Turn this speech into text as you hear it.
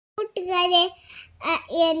കൂട്ടുകാരെ,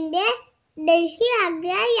 എൻ്റെ ഡൽഹി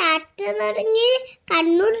ആഗ്ര യാത്ര തുടങ്ങി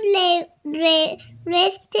കണ്ണൂർ റെയിൽവേ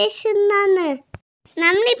സ്റ്റേഷനിലാണ്.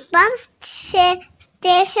 നമ്മളിപ്പം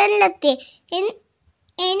സ്റ്റേഷനിലെത്തി.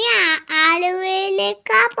 ഇനി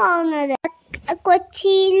ആലുവയിലേക്കാണ് പോകുന്നത്.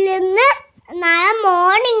 കൊച്ചിയിൽ നിന്ന് നാളെ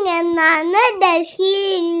മോർണിംഗ് എന്നാണ്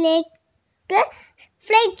ഡൽഹിയിലേക്ക്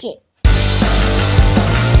ഫ്ലൈറ്റ്.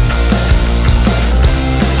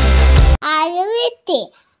 ആലുവയെത്തി.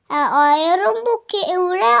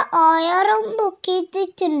 ഇവിടെ ഓയറും ബുക്ക്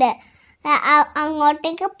ചെയ്തിട്ടുണ്ട്.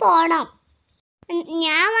 അങ്ങോട്ടേക്ക് പോണം.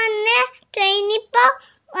 ഞാൻ വന്ന ട്രെയിനിപ്പോൾ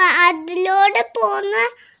അതിലൂടെ പോന്ന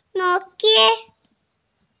നോക്കിയേ.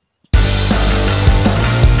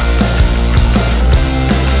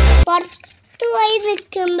 പുറത്ത് പോയി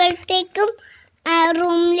നിൽക്കുമ്പോഴത്തേക്കും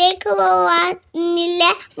റൂമിലേക്ക് പോവാനില്ല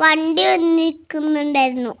വണ്ടി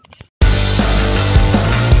നിൽക്കുന്നുണ്ടായിരുന്നു.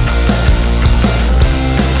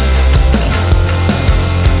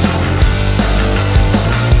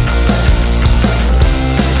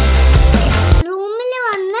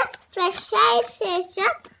 ഫ്രഷായ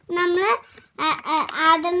ശേഷം നമ്മൾ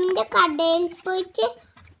ആദമിൻ്റെ കടയിൽ പോയിട്ട്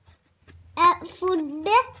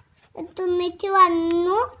ഫുഡ് തിന്നിട്ട്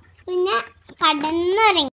വന്നു. പിന്നെ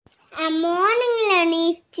കടന്നിറങ്ങി. മോർണിംഗിൽ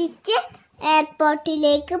എണീച്ചിട്ട്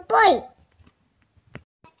എയർപോർട്ടിലേക്ക് പോയി.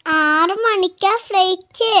 6 മണിക്കാണ്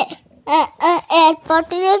ഫ്ലൈറ്റ്.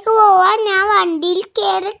 എയർപോർട്ടിലേക്ക് പോവാൻ ഞാൻ വണ്ടിയിൽ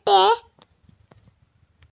കയറട്ടെ.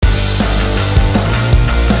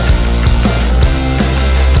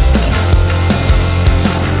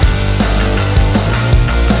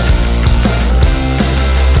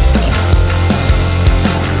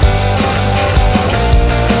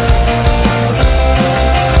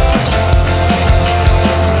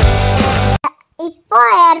 ഇപ്പോൾ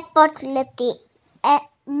എയർപോർട്ടിലെത്തി.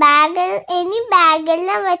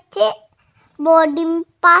 ബാഗെല്ലാം വെച്ച് ബോർഡിംഗ്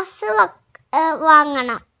പാസ്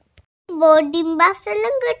വാങ്ങണം. ബോർഡിംഗ്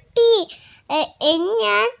പാസ്സെല്ലാം കിട്ടി.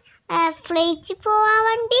 ഞാൻ ഫ്ലൈറ്റിൽ പോകാൻ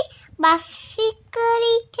വേണ്ടി ബസ്സിൽ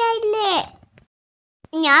കയറിയില്ലേ.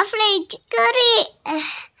 ഞാൻ ഫ്ലൈറ്റിൽ കയറി.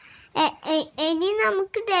 ഇനി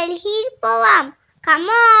നമുക്ക് ഡൽഹിയിൽ പോവാം.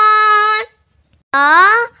 കമോൺ.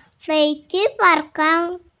 ഫ്ലൈറ്റ് പറക്കാൻ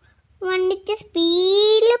വേണ്ടിയിട്ട്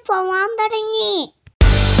സ്പീഡിൽ പോവാൻ തുടങ്ങി.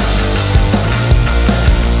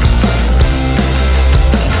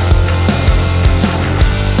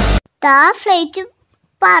 ഫ്ലൈറ്റ്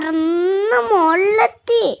പറന്ന്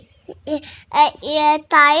മുകളിലെത്തി.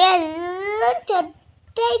 താഴെല്ലാം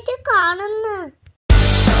ചെറുതായിട്ട് കാണുന്നു.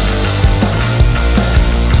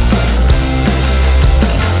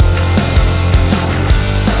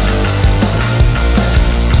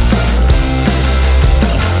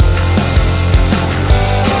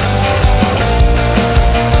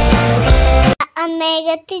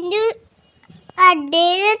 മേഘത്തിൻ്റെ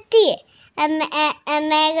അടിയിലെത്തി.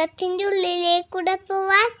 മേഘത്തിൻ്റെ ഉള്ളിലേക്കൂടെ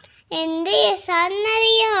പോവാൻ എന്ത്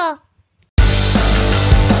രസാന്നറിയോ?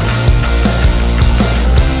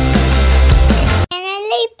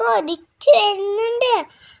 ഞാനെല്ലാം ഇപ്പോൾ ഒതിച്ചു വരുന്നുണ്ട്.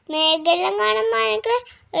 മേഘെല്ലാം കാണുമ്പോൾ എനിക്ക്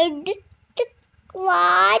എടുത്ത്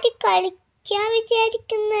വാരി കളിക്കാൻ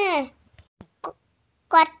വിചാരിക്കുന്നു.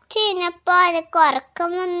 കുറച്ച് കഴിഞ്ഞപ്പോൾ എനിക്ക് ഉറക്കം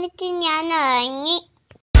വന്നിട്ട് ഞാൻ ഇറങ്ങി.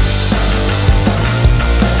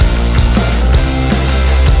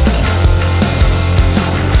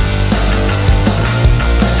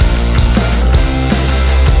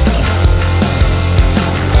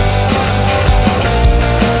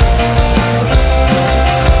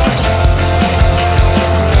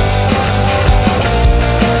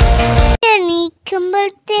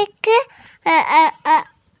 എണീക്കുമ്പോഴത്തേക്ക്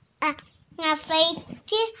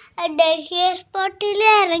ഫ്ലൈറ്റ് ഡൽഹി എയർപോർട്ടിൽ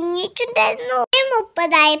ഇറങ്ങിയിട്ടുണ്ടായിരുന്നു.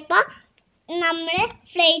 30 നമ്മൾ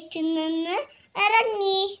ഫ്ലൈറ്റിൽ നിന്ന്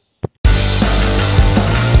ഇറങ്ങി.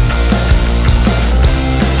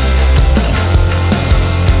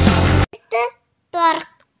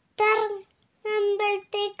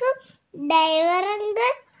 പുറത്തിറങ്ങുമ്പോഴത്തേക്കും ഡ്രൈവറങ്ക്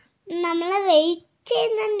നമ്മളെ വെയിറ്റ്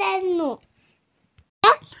ചെയ്യുന്നുണ്ടായിരുന്നു.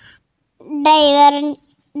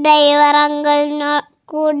 ഡ്രൈവർ അങ്കിളിനോ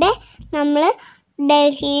കൂടെ നമ്മൾ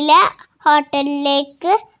ഡൽഹിയിലെ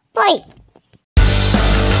ഹോട്ടലിലേക്ക് പോയി.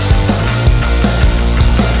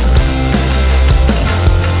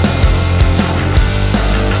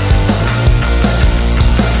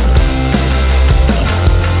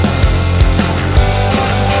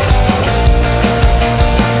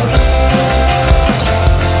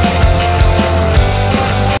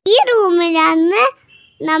 ഈ റൂമിലാണ്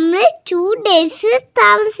നമ്മൾ 2 days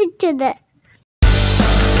താമസിച്ചത്.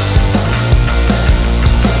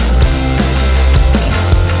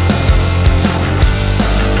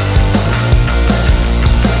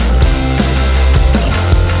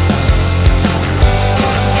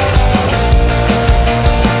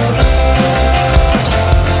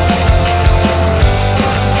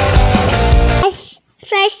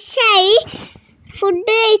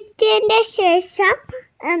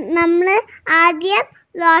 നമ്മൾ ആദ്യം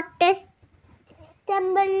ലോട്ടസ്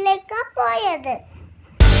ടെമ്പിളിലേക്കാണ് പോയത്.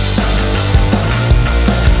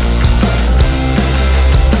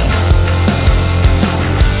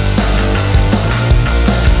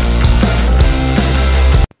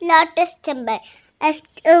 ലോട്ടസ് ടെമ്പിൾ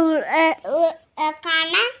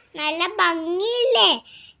കാണാൻ നല്ല ഭംഗിയില്ലേ?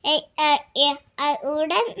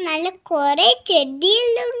 ഇവിടെ നല്ല കുറെ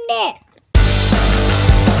ചെടികളുണ്ട്.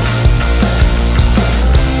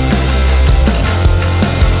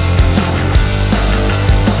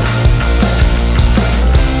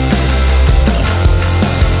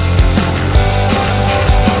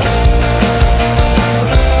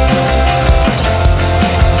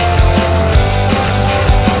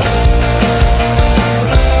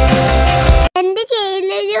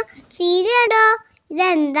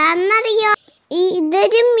 ഇതെന്താന്നറിയോ?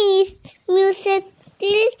 ഇതൊരു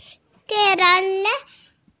മ്യൂസിയത്തിൽ കയറാനുള്ള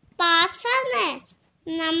പാസ്സാണ്.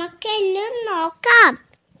 നമുക്കെല്ലാം നോക്കാം.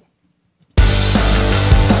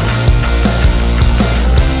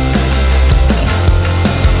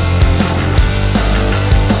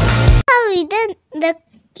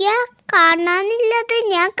 ഇതെന്തൊക്കെയാ കാണാനുള്ളത്?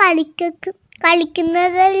 ഞാൻ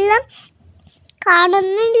കളിക്കുന്നതെല്ലാം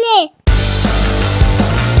കാണുന്നില്ലേ?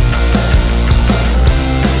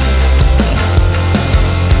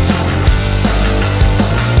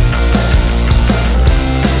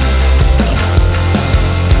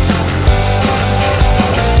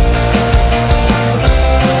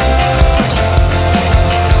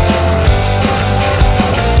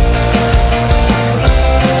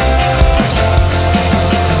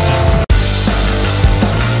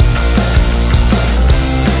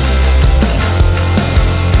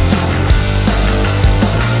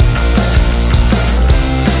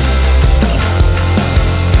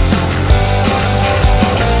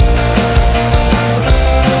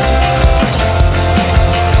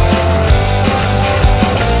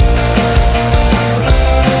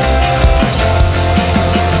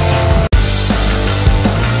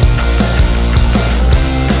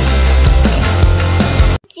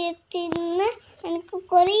 എനിക്ക്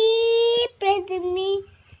കുറേ പ്രതിമകളെ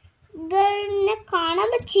കാണാൻ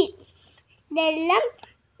പറ്റി. ഇതെല്ലാം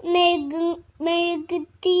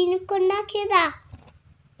മെഴുകുതീനെ കൊണ്ടാക്കിയതാ.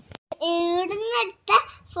 ഇവിടുന്ന് എടുത്ത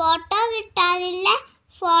ഫോട്ടോ കിട്ടാനുള്ള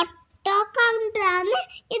ഫോട്ടോ കൗണ്ടറാണ്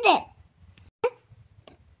ഇത്.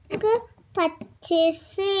 പർച്ചേസ്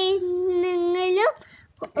ചെയ്യുന്നെങ്കിലും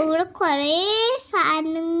ഇവിടെ കുറേ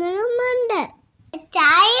സാധനങ്ങളും ഉണ്ട്.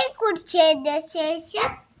 ചായ കുടിച്ചതിന് ശേഷം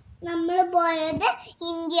നമ്മൾ പോയത്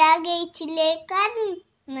ഇന്ത്യ ഗേറ്റിലേക്കാണ്.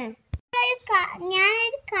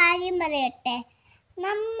 ഞാനൊരു കാര്യം പറയട്ടെ.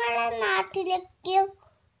 നമ്മളെ നാട്ടിലേക്ക്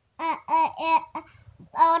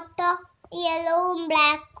ഓട്ടോ യെല്ലോവും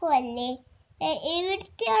ബ്ലാക്കും അല്ലേ?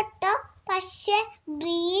 ഇവിടുത്തെ ഓട്ടോ പക്ഷെ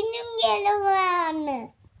ഗ്രീനും യെല്ലോവും ആണ്.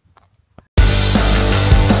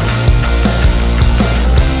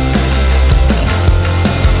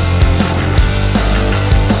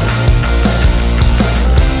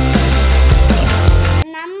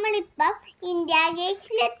 ഇന്ത്യ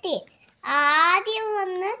ഗേറ്റിലെത്തി. ആദ്യം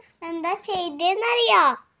വന്ന് എന്താ ചെയ്തെന്നറിയോ?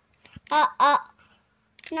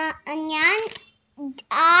 ഞാൻ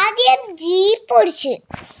ആദ്യം ജീപ്പ് ഓടിച്ചു.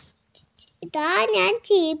 ഇതാ ഞാൻ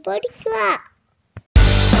ജീപ്പ് ഓടിക്കുക.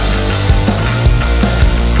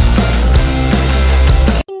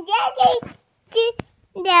 ഇന്ത്യ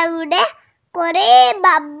ഗേറ്റിന്റെ അവിടെ കുറെ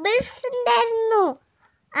ബബിൾസ് ഉണ്ടായിരുന്നു.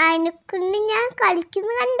 അതിനെക്കൊണ്ട് ഞാൻ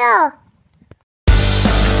കളിക്കുന്നത് കണ്ടോ?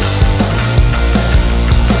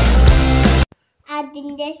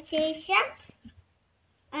 അതിൻ്റെ ശേഷം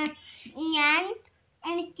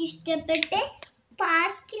എനിക്കിഷ്ടപ്പെട്ട്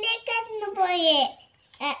പാർക്കിലേക്കായിരുന്നു പോയേ.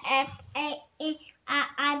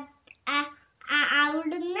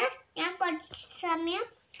 അവിടുന്ന് ഞാൻ കുറച്ച് സമയം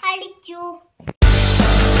കളിച്ചു.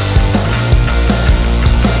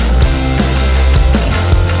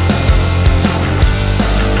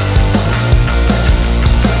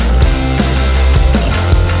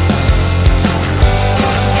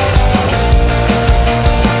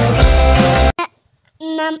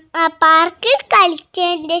 പാർക്കിൽ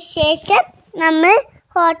കളിച്ചതിൻ്റെ ശേഷം നമ്മൾ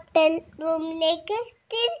ഹോട്ടൽ റൂമിലേക്ക്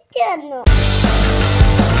തിരിച്ചു വന്നു.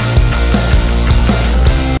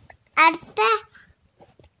 അടുത്ത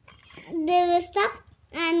ദിവസം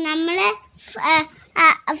നമ്മൾ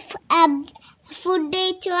ഫുഡ്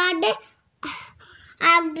കഴിച്ചുകൊണ്ട്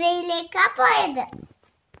ആഗ്രയിലേക്കാണ് പോയത്.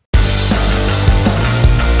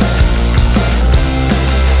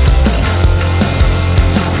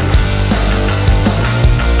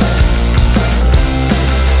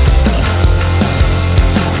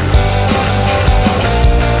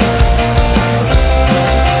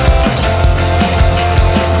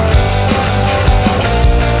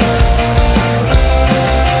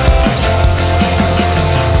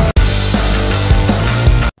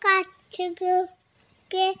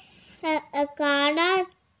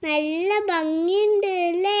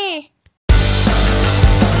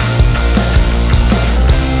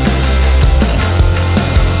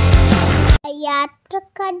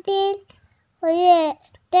 പാത്രക്കടയിൽ ഒരു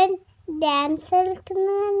ഏട്ടൻ ഡാൻസ്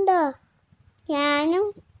കളിക്കുന്നുണ്ടോ? ഞാനും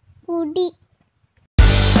കൂടി.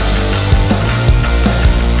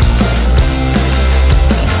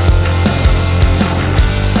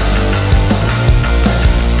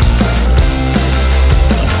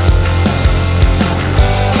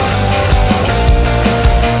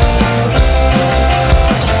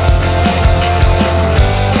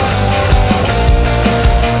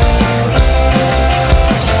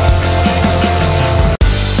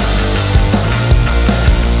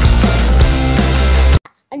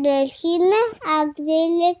 ഡൽഹിന്ന്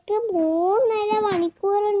ആഗ്രയിലേക്ക് 3.5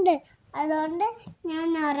 മണിക്കൂറുണ്ട്. അതുകൊണ്ട് ഞാൻ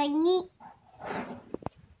ഇറങ്ങി.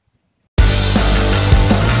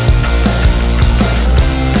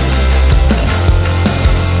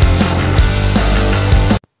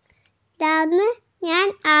 ഇതാണ് ഞാൻ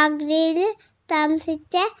ആഗ്രയിൽ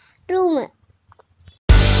താമസിച്ച റൂം.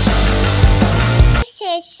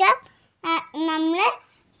 ശേഷം നമ്മൾ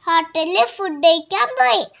ഹോട്ടലിൽ ഫുഡ് കഴിക്കാൻ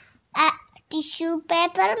പോയി. ടിഷ്യൂ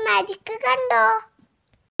പേപ്പർ മാജിക് കണ്ടോ?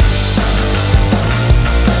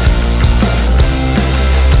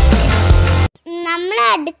 നമ്മൾ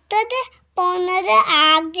അടുത്തത് പോകുന്നത്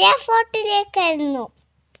ആഗ്ര ഫോർട്ടിലേക്കായിരുന്നു.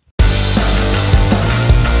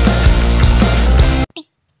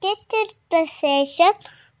 ടിക്കറ്റ് എടുത്ത ശേഷം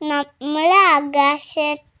നമ്മൾ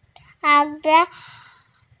ആഗ്ര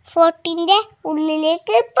ഫോർട്ടിന്റെ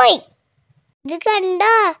ഉള്ളിലേക്ക് പോയി. ഇത്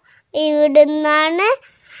കണ്ടോ? ഇവിടുന്നാണ്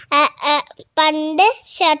പണ്ട്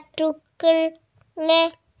ശത്രുക്കളൊക്കെ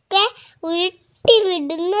ഉരുട്ടി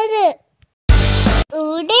വിടുന്നത്.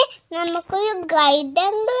 ഇവിടെ നമുക്കൊരു ഗൈഡ്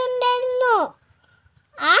അങ്കിൾ ഉണ്ടായിരുന്നു.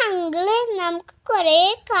 ആ അങ്കിള് നമുക്ക് കുറേ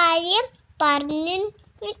കാര്യം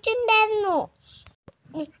പറഞ്ഞിട്ടുണ്ടായിരുന്നു.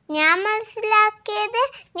 ഞാൻ മനസ്സിലാക്കിയത്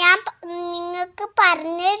ഞാൻ നിങ്ങൾക്ക്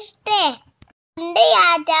പറഞ്ഞിട്ടേ. പണ്ട്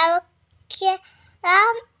രാജാവൊക്കെ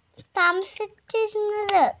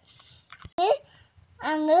താമസിച്ചിരുന്നത്.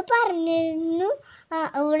 അങ്ങള് പറഞ്ഞിരുന്നു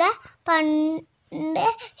ഇവിടെ പണ്ട്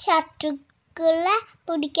ശത്രുക്കളെ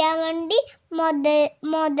പിടിക്കാൻ വേണ്ടി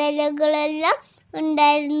മുതലുകളെല്ലാം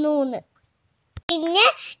ഉണ്ടായിരുന്നു. പിന്നെ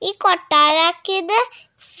ഈ കൊട്ടാരാക്കിയത്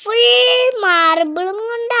ഫുൾ മാർബിളും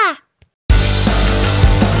കൊണ്ടാ.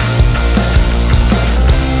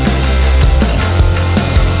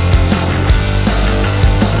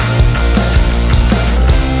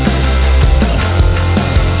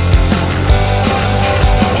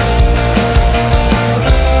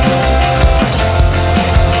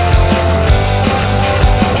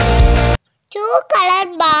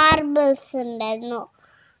 ഉണ്ടായിരുന്നു.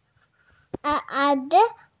 അത്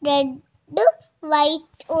റെഡും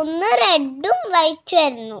വൈറ്റ്, ഒന്ന് റെഡും വൈറ്റും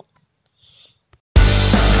ആയിരുന്നു.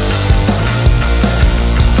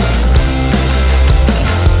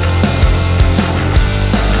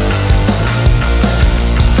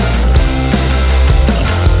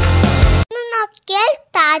 നോക്കിയാൽ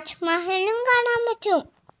താജ്മഹലും കാണാൻ പറ്റും.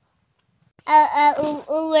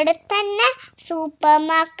 ഇവിടെ തന്നെ സൂപ്പർ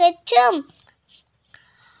മാർക്കറ്റും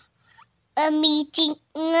മീറ്റിംഗ്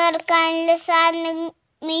എടുക്കാനുള്ള സാധനം,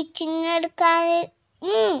 മീറ്റിംഗ് എടുക്കാൻ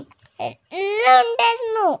എല്ലാം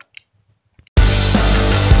ഉണ്ടായിരുന്നു.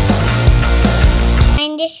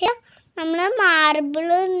 അതിൻ്റെ ശേഷം നമ്മൾ മാർബിൾ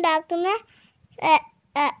ഉണ്ടാക്കുന്ന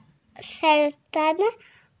സ്ഥലത്താണ്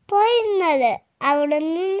പോയിരുന്നത്. അവിടെ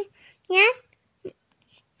നിന്ന് ഞാൻ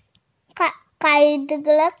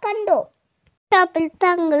കഴുതുകളെ കണ്ടു. ഷോപ്പിൽ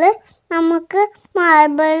തങ്ങള് നമുക്ക്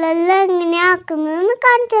മാർബിളെല്ലാം എങ്ങനെയാ ആക്കുന്നതെന്ന്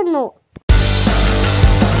കാണിച്ചു തന്നു.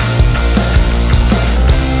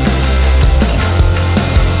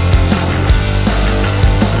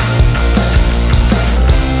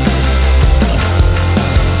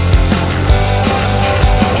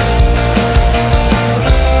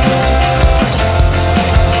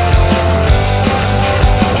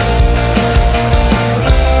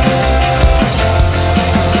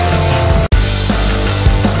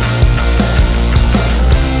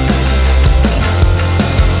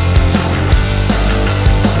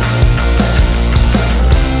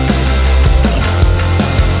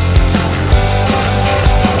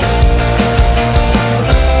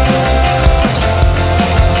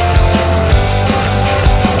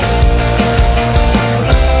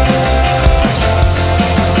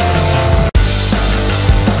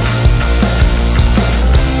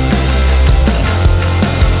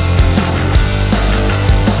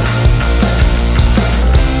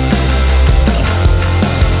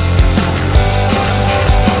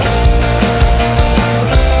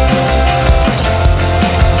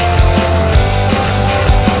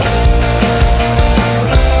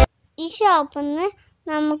 ഷോപ്പിൽ നിന്ന്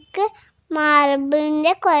നമുക്ക്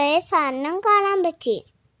മാർബിളിന്റെ കുറേ സാധനം കാണാൻ പറ്റി.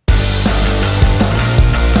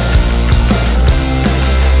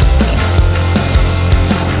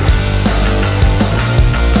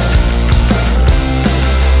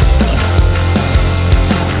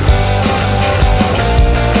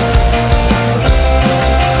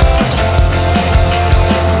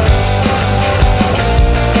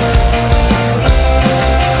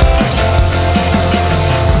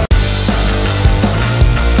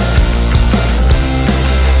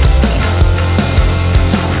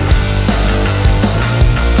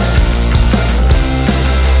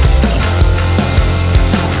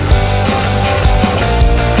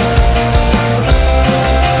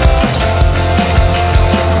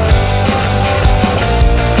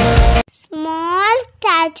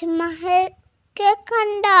 താജ്മഹൽ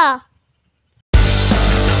കണ്ടോ?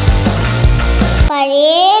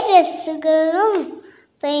 പഴയ ഡ്രസ്സുകളും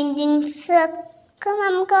പെയിന്റിങ്സും ഒക്കെ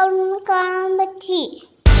നമുക്ക് അവിടുന്ന് കാണാൻ പറ്റി.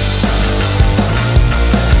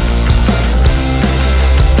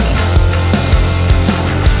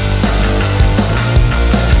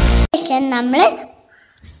 ശേഷം നമ്മള്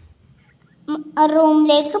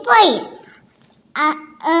റൂമിലേക്ക് പോയി.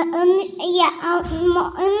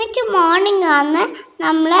 എന്നിട്ട് മോർണിംഗ് ആണ്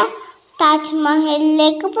നമ്മൾ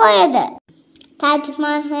താജ്മഹലിലേക്ക് പോയത്.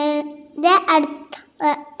 താജ്മഹലിന്റെ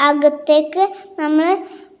അകത്തേക്ക് നമ്മൾ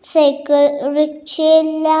സൈക്കിൾ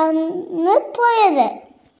റിക്ഷയിലാണ് പോയത്.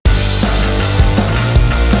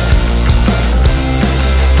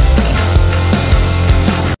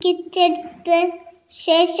 ടിക്കറ്റെടുത്ത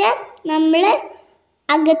ശേഷം നമ്മൾ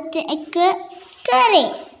അകത്തേക്ക് കയറി.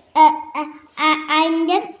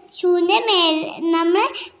 അതിൻ്റെ ഷൂവിൻ്റെ മേലെ നമ്മൾ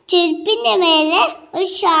ചെരുപ്പിൻ്റെ മേലെ ഒരു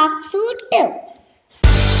ഷാക്സ് ഇട്ടു.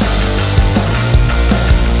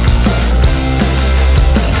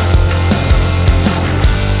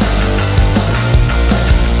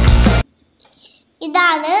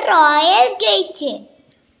 ഇതാണ് റോയൽ ഗേറ്റ്.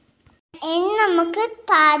 ഇനി നമുക്ക്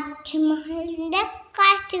താജ്മഹലിന്റെ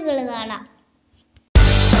കാഴ്ചകൾ കാണാം.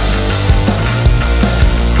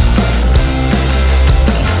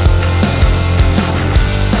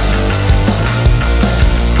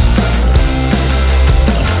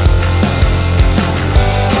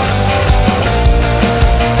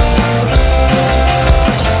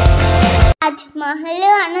 താജ്മഹൽ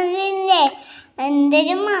കാണുന്നില്ലേ,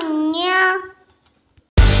 എന്തൊരു ഭംഗിയാ.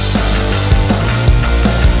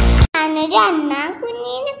 ഞാനൊരു അണ്ണാൻ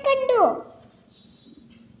കുഞ്ഞിനെ കണ്ടു.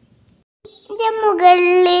 ഇതിന്റെ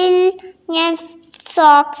മുകളിൽ ഞാൻ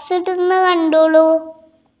സോക്സ് ഇടുന്ന കണ്ടോളൂ.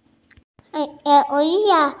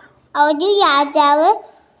 ഒരു രാജാവ്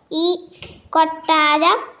ഈ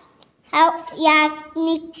കൊട്ടാരം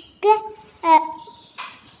യാജ്ഞിക്ക്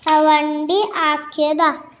വണ്ടി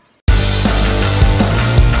ആക്കിയതാ.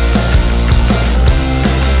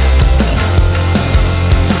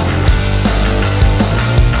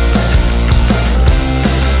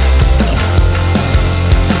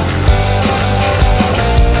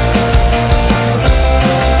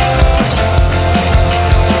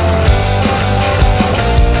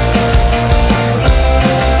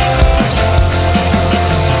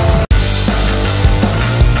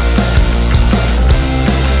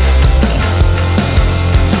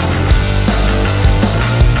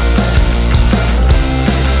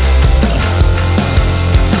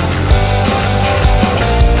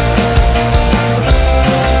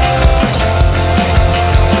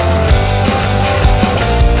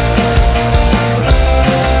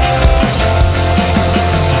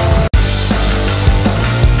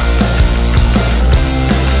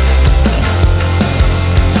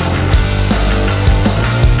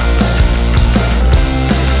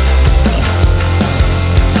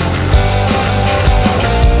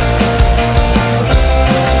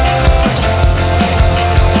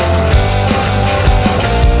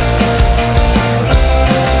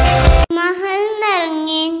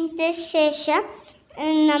 ശേഷം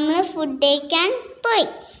നമ്മൾ ഫുഡ് കഴിക്കാൻ പോയി.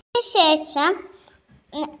 ശേഷം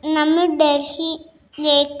നമ്മൾ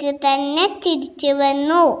ഡൽഹിയിലേക്ക് തന്നെ തിരിച്ചു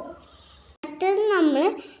വന്നു. അടുത്തത് നമ്മൾ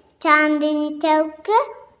ചാന്ദിനി ചൗക്ക്,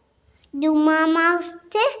 ജുമാ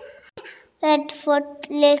മസ്ജിദ്, റെഡ്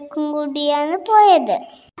ഫോർട്ടിലേക്കും കൂടിയാണ് പോയത്.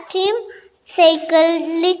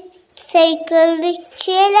 സൈക്കിൾ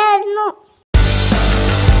റിക്ഷയിലായിരുന്നു.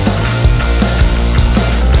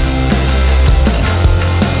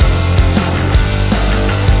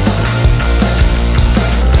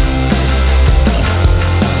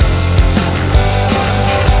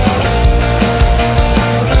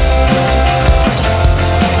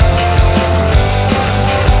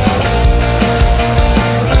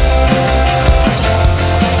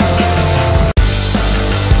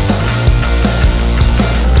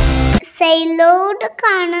 സൈഡിലോട്ട്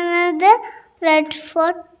കാണുന്നത് റെഡ്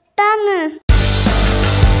ഫോർട്ടാണ്.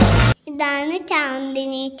 ഇതാണ്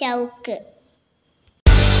ചാന്ദിനി ചൗക്ക്.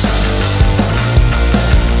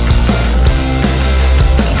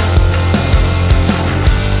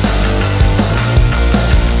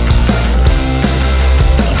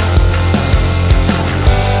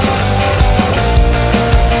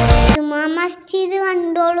 ജുമാ മസ്ജിദ്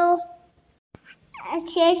കണ്ടോളൂ.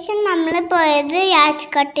 ശേഷം നമ്മൾ പോയത്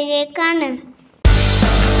രാജ്ഘട്ടിലേക്കാണ്.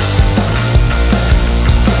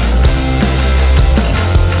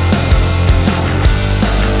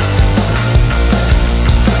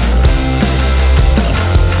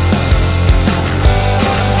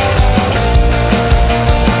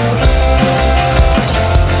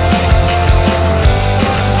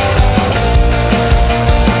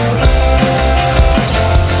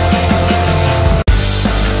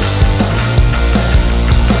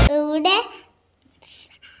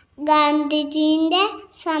 ഗാന്ധിജിയുടെ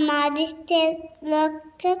സമാധി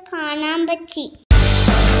സ്ഥലമൊക്കെ കാണാൻ പറ്റി.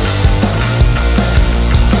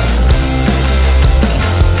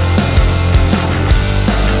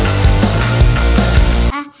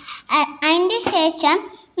 അതിൻ്റെ ശേഷം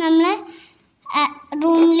നമ്മൾ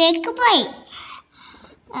റൂമിലേക്ക് പോയി.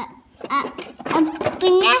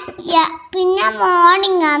 പിന്നെ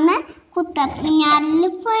മോർണിംഗ് ആണ് കുത്തബ് മിനാറിൽ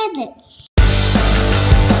പോയത്.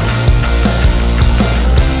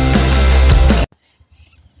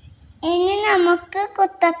 ഇനി നമുക്ക്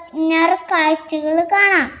കുത്തബ് മിനാർ കാഴ്ചകൾ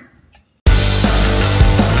കാണാം.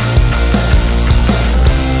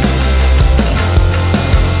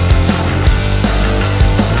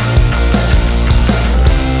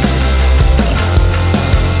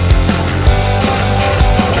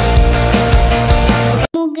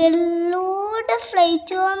 മുകളിലൂടെ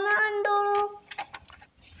ഫ്ലൈറ്റ് വന്ന കണ്ടോളൂ.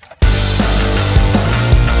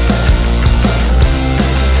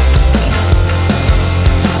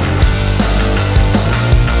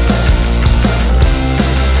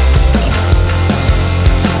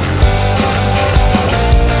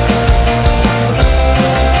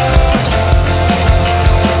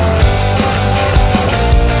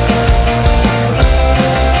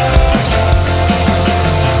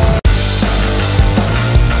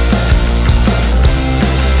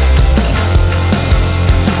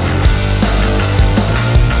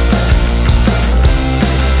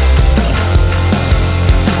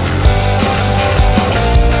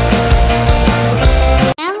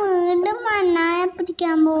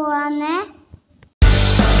 പോവാന്നേ.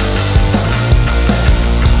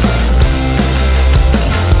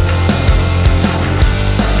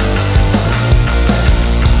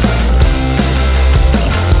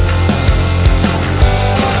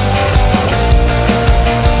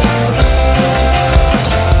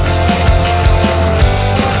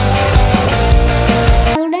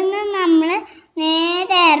 അവിടുന്ന് നമ്മള്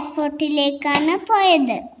നേരെ എയർപോർട്ടിലേക്കാണ്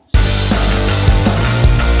പോയത്.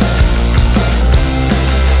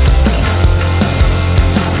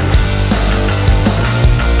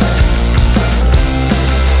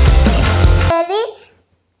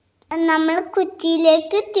 നമ്മൾ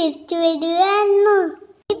കൊച്ചിയിലേക്ക് തിരിച്ചു വരികയായിരുന്നു.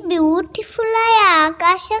 ബ്യൂട്ടിഫുള്ളായ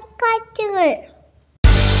ആകാശ കാഴ്ചകൾ.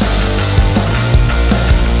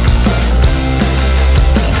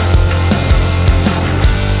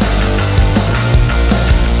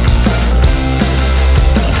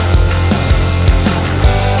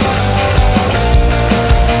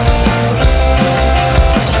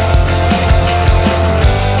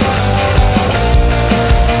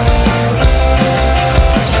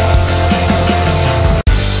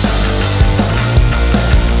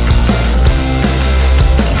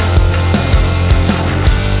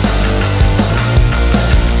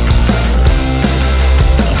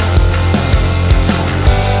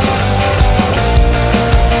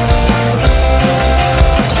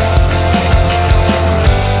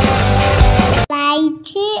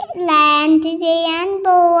 ലാൻഡ് ചെയ്യാൻ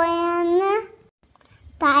പോവാന്ന്.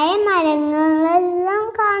 താഴെ മരങ്ങളെല്ലാം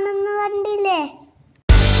കാണുന്ന കണ്ടില്ലേ.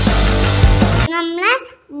 നമ്മളെ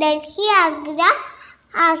ഡൽഹി ആഗ്ര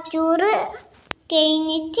ടൂർ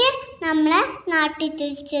കഴിഞ്ഞിട്ട് നമ്മളെ നാട്ടിൽ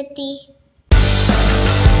തിരിച്ചെത്തി.